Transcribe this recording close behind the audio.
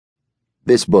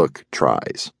This book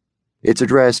tries. It's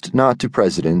addressed not to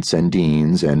presidents and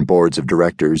deans and boards of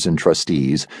directors and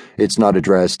trustees. It's not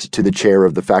addressed to the chair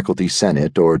of the faculty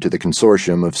senate or to the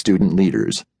consortium of student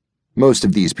leaders. Most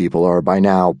of these people are by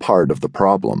now part of the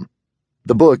problem.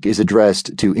 The book is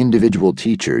addressed to individual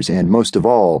teachers and, most of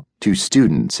all, to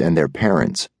students and their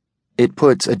parents. It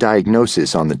puts a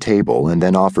diagnosis on the table and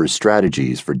then offers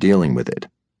strategies for dealing with it.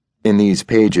 In these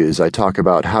pages, I talk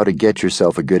about how to get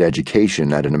yourself a good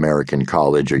education at an American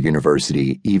college or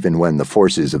university, even when the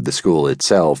forces of the school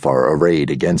itself are arrayed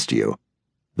against you.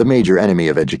 The major enemy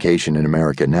of education in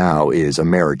America now is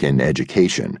American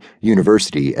education,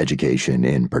 university education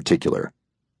in particular.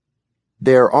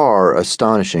 There are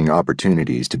astonishing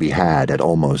opportunities to be had at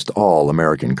almost all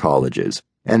American colleges,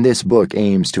 and this book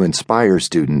aims to inspire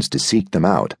students to seek them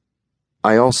out.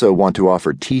 I also want to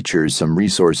offer teachers some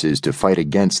resources to fight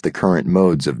against the current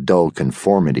modes of dull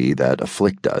conformity that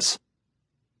afflict us.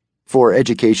 For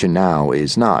education now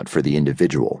is not for the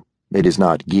individual. It is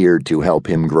not geared to help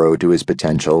him grow to his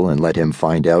potential and let him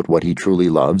find out what he truly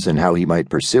loves and how he might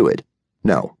pursue it.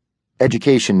 No,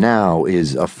 education now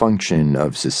is a function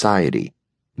of society.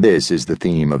 This is the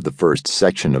theme of the first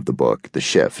section of the book, The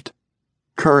Shift.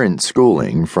 Current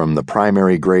schooling, from the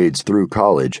primary grades through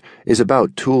college, is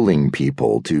about tooling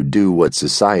people to do what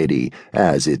society,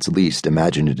 as its least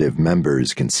imaginative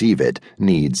members conceive it,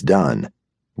 needs done.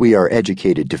 We are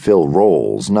educated to fill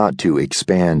roles, not to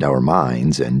expand our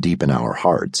minds and deepen our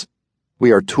hearts.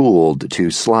 We are tooled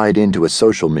to slide into a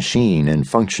social machine and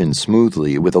function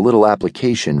smoothly with a little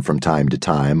application from time to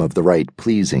time of the right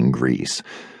pleasing grease.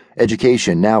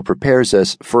 Education now prepares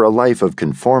us for a life of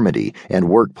conformity and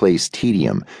workplace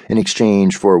tedium, in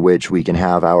exchange for which we can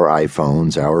have our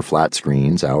iPhones, our flat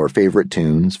screens, our favorite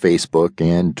tunes, Facebook,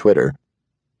 and Twitter.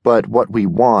 But what we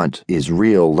want is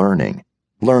real learning.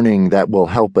 Learning that will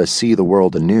help us see the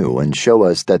world anew and show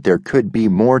us that there could be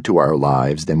more to our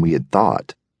lives than we had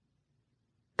thought.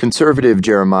 Conservative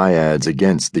Jeremiads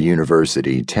against the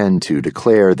university tend to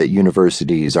declare that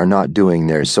universities are not doing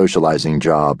their socializing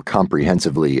job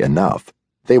comprehensively enough.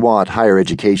 They want higher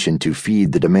education to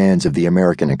feed the demands of the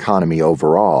American economy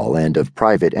overall and of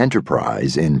private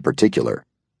enterprise in particular.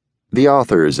 The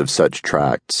authors of such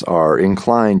tracts are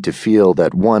inclined to feel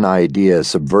that one idea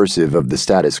subversive of the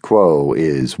status quo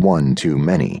is one too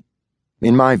many.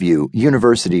 In my view,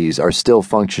 universities are still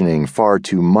functioning far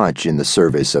too much in the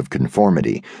service of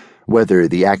conformity. Whether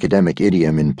the academic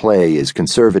idiom in play is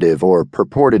conservative or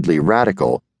purportedly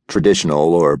radical,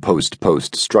 traditional or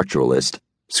post-structuralist,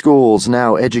 schools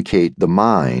now educate the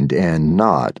mind and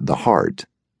not the heart.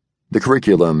 The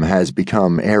curriculum has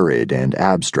become arid and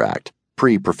abstract.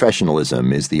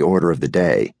 Pre-professionalism is the order of the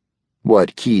day.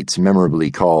 What Keats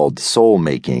memorably called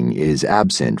soul-making is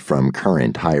absent from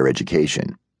current higher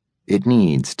education. It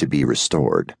needs to be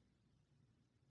restored.